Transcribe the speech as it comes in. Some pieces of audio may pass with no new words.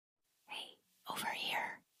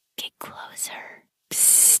buzzer.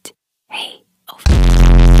 Psst. Hey, over.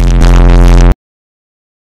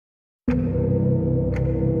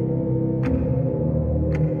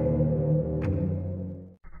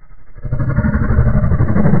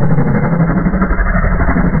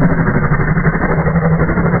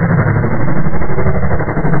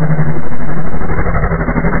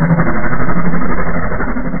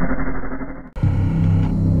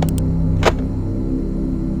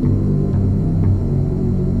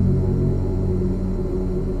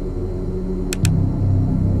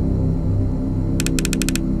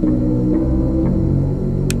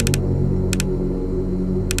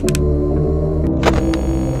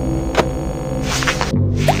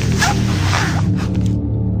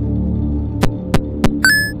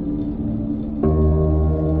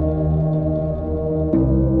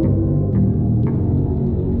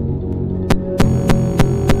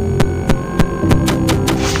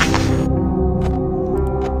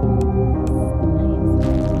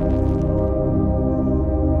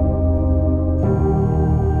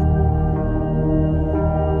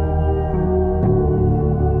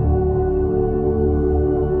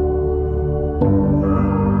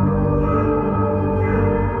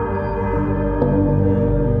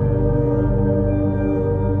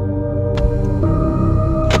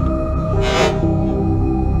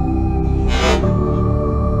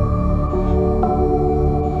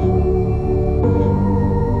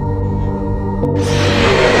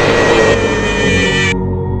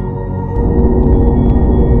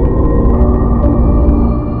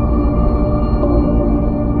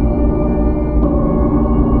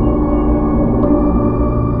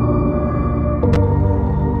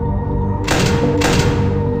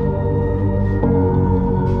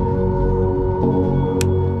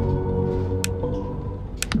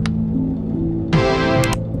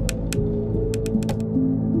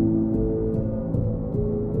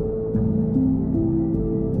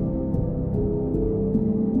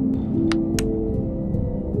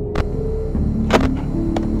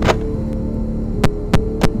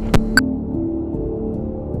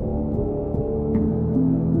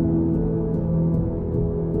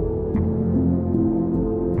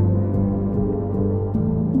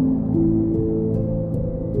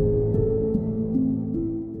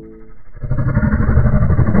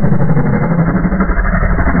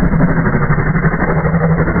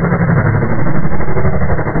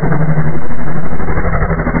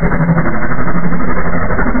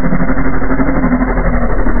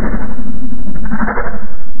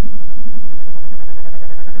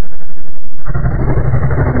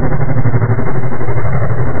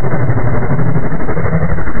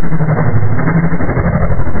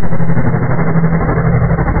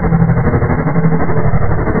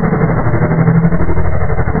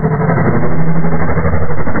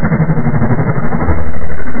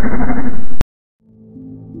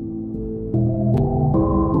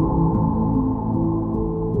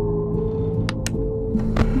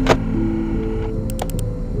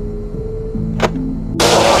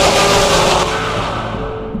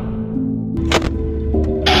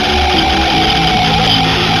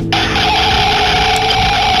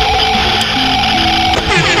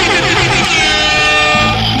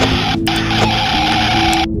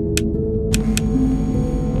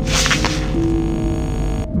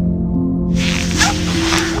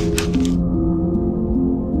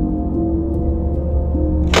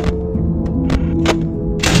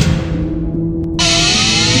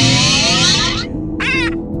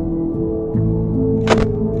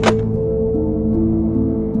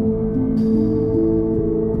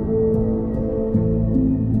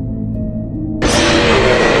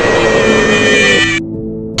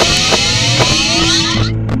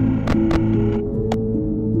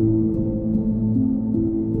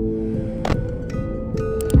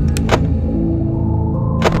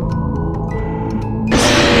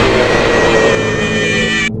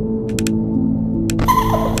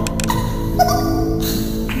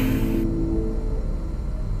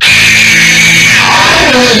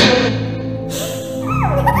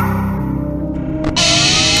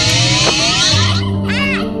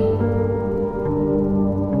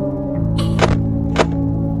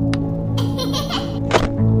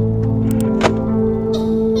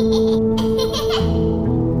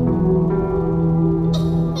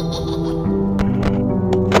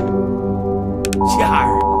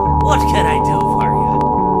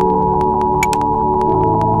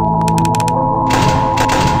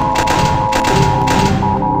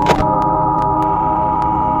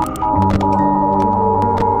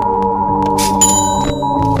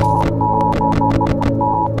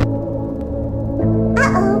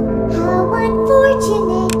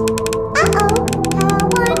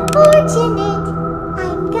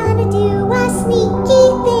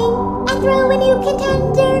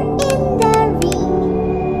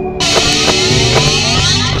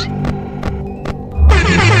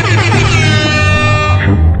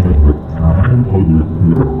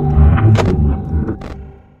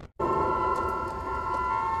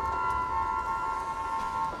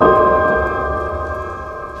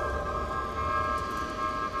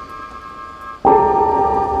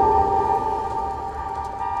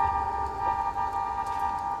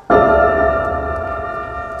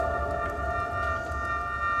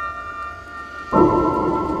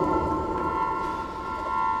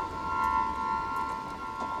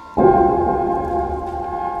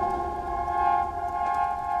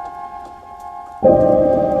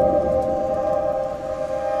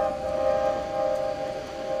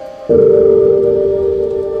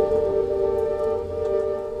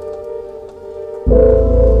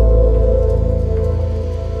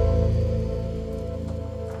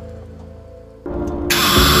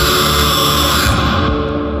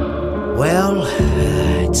 Well,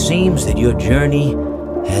 it seems that your journey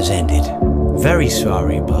has ended. Very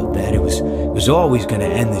sorry about that. It was always going to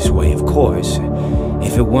end this way, of course.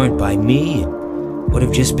 If it weren't by me, it would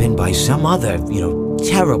have just been by some other,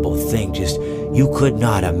 terrible thing. Just, you could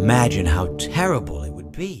not imagine how terrible it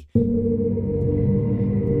would be.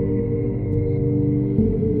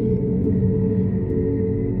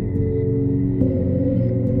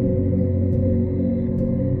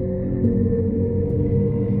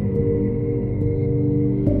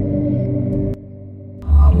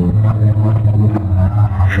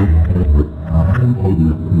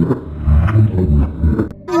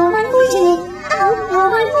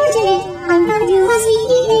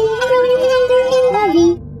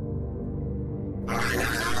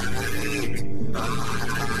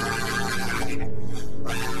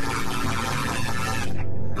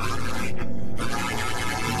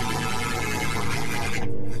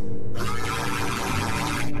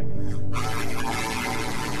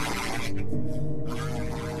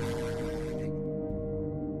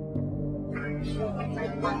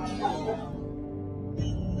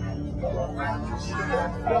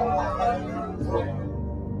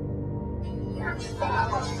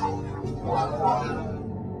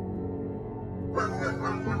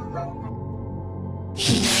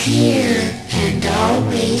 He's here and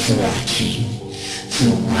always watching, the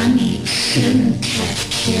one you shouldn't have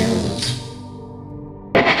killed.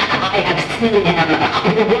 I have seen him,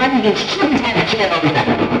 the one you shouldn't have killed.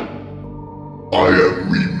 I am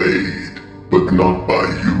remade, but not by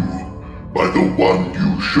you, by the one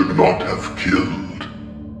you should not have killed.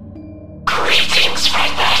 Greetings from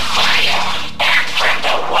the fire, and from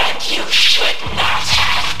the one you should not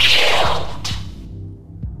have killed.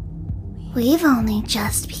 We've only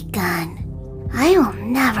just begun. I will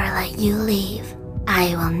never let you leave.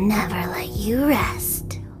 I will never let you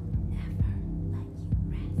rest.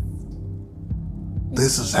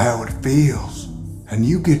 This is how it feels, and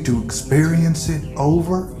you get to experience it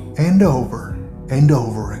over and over and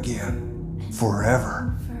over again,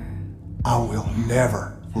 forever. I will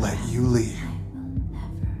never let you leave.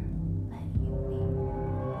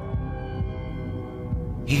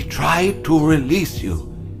 He tried to release you.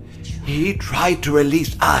 He tried to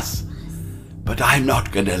release us. But I'm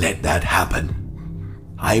not gonna let that happen.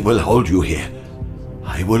 I will hold you here.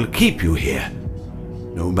 I will keep you here.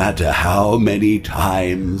 No matter how many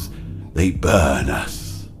times they burn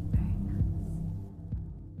us.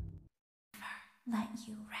 Let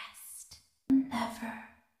you rest. Never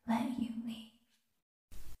let you leave.